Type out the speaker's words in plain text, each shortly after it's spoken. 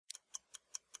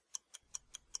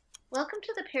Welcome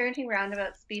to the Parenting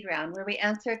Roundabout Speed Round, where we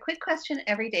answer a quick question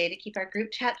every day to keep our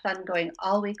group chat fun going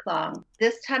all week long.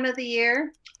 This time of the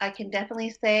year, I can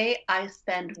definitely say I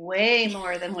spend way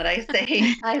more than what I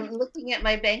say. I'm looking at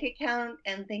my bank account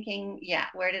and thinking, yeah,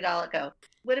 where did all it go?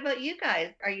 What about you guys?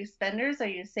 Are you spenders? Are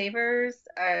you savers?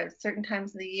 Are certain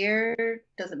times of the year?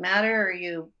 Does it matter? Or are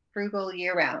you frugal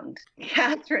year round?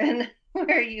 Catherine,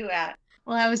 where are you at?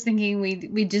 Well, I was thinking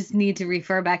we just need to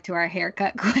refer back to our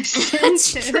haircut question.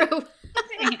 That's to true.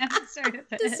 answer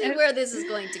To see this. where this is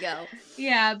going to go.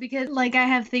 Yeah, because like I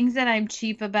have things that I'm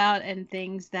cheap about and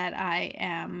things that I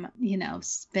am,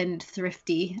 spend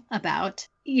thrifty about.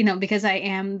 Because I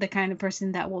am the kind of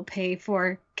person that will pay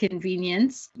for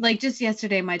convenience. Like just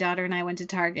yesterday, my daughter and I went to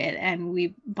Target and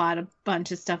we bought a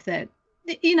bunch of stuff that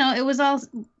it was all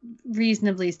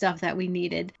reasonably stuff that we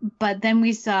needed. But then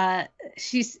we saw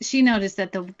she noticed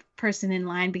that the person in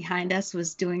line behind us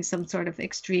was doing some sort of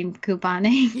extreme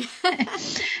couponing.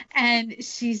 And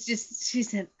she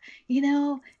said,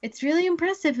 it's really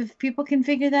impressive if people can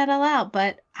figure that all out,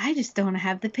 but I just don't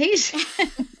have the patience.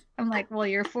 I'm like, well,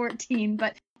 you're 14,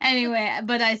 but anyway,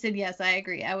 but I said, yes, I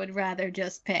agree. I would rather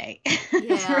just pay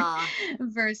Yeah.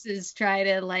 versus try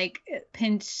to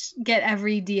get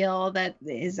every deal that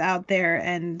is out there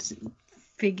and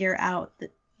figure out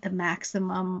the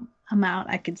maximum amount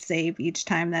I could save each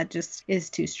time. That just is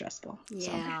too stressful.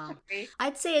 Yeah. So.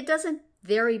 I'd say it doesn't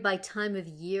vary by time of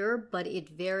year, but it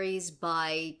varies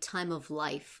by time of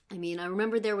life. I mean, I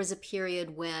remember there was a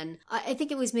period when I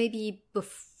think it was maybe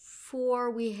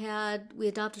before we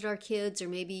adopted our kids, or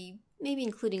maybe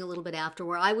including a little bit after,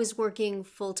 where I was working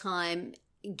full time,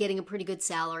 getting a pretty good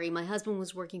salary. My husband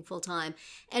was working full time,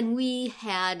 and we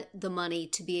had the money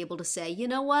to be able to say, you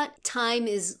know what? Time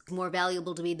is more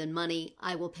valuable to me than money.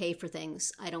 I will pay for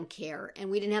things. I don't care. And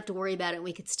we didn't have to worry about it.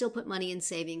 We could still put money in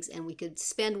savings, and we could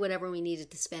spend whatever we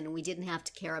needed to spend, and we didn't have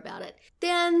to care about it.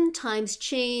 Then times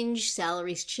change,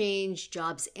 salaries change,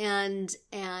 jobs end,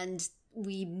 and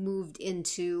we moved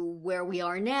into where we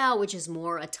are now, which is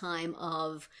more a time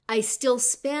of I still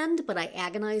spend, but I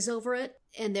agonize over it.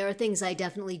 And there are things I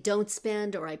definitely don't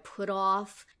spend or I put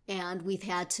off. And we've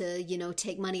had to,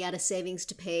 take money out of savings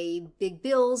to pay big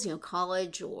bills,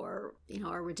 college or,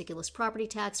 our ridiculous property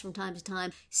tax from time to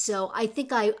time. So I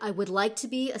think I would like to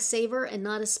be a saver and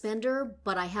not a spender,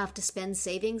 but I have to spend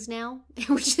savings now,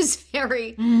 which is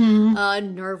very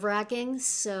nerve-wracking.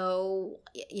 So,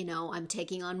 I'm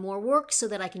taking on more work so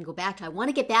that I can go back. I want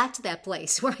to get back to that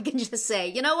place where I can just say,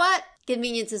 you know what?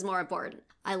 Convenience is more important.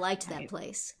 I liked that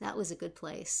place. That was a good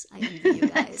place. I envy you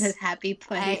guys. That's a happy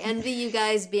place. I envy you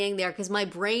guys being there because my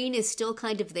brain is still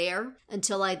kind of there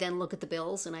until I then look at the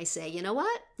bills and I say, you know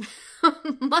what?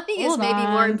 Money is maybe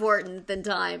more important than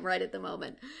time right at the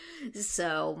moment.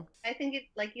 So I think it,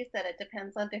 like you said, it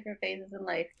depends on different phases in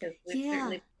life because we're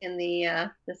certainly in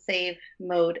the save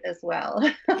mode as well.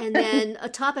 And then a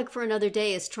topic for another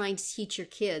day is trying to teach your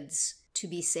kids to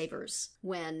be savers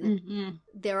when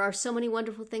there are so many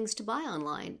wonderful things to buy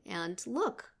online. And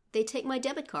look, they take my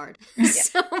debit card.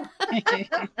 So,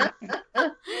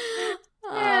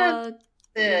 That's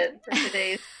it for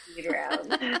today's speed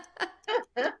round.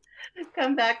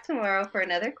 Come back tomorrow for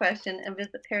another question and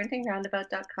visit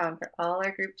parentingroundabout.com for all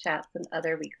our group chats and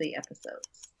other weekly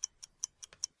episodes.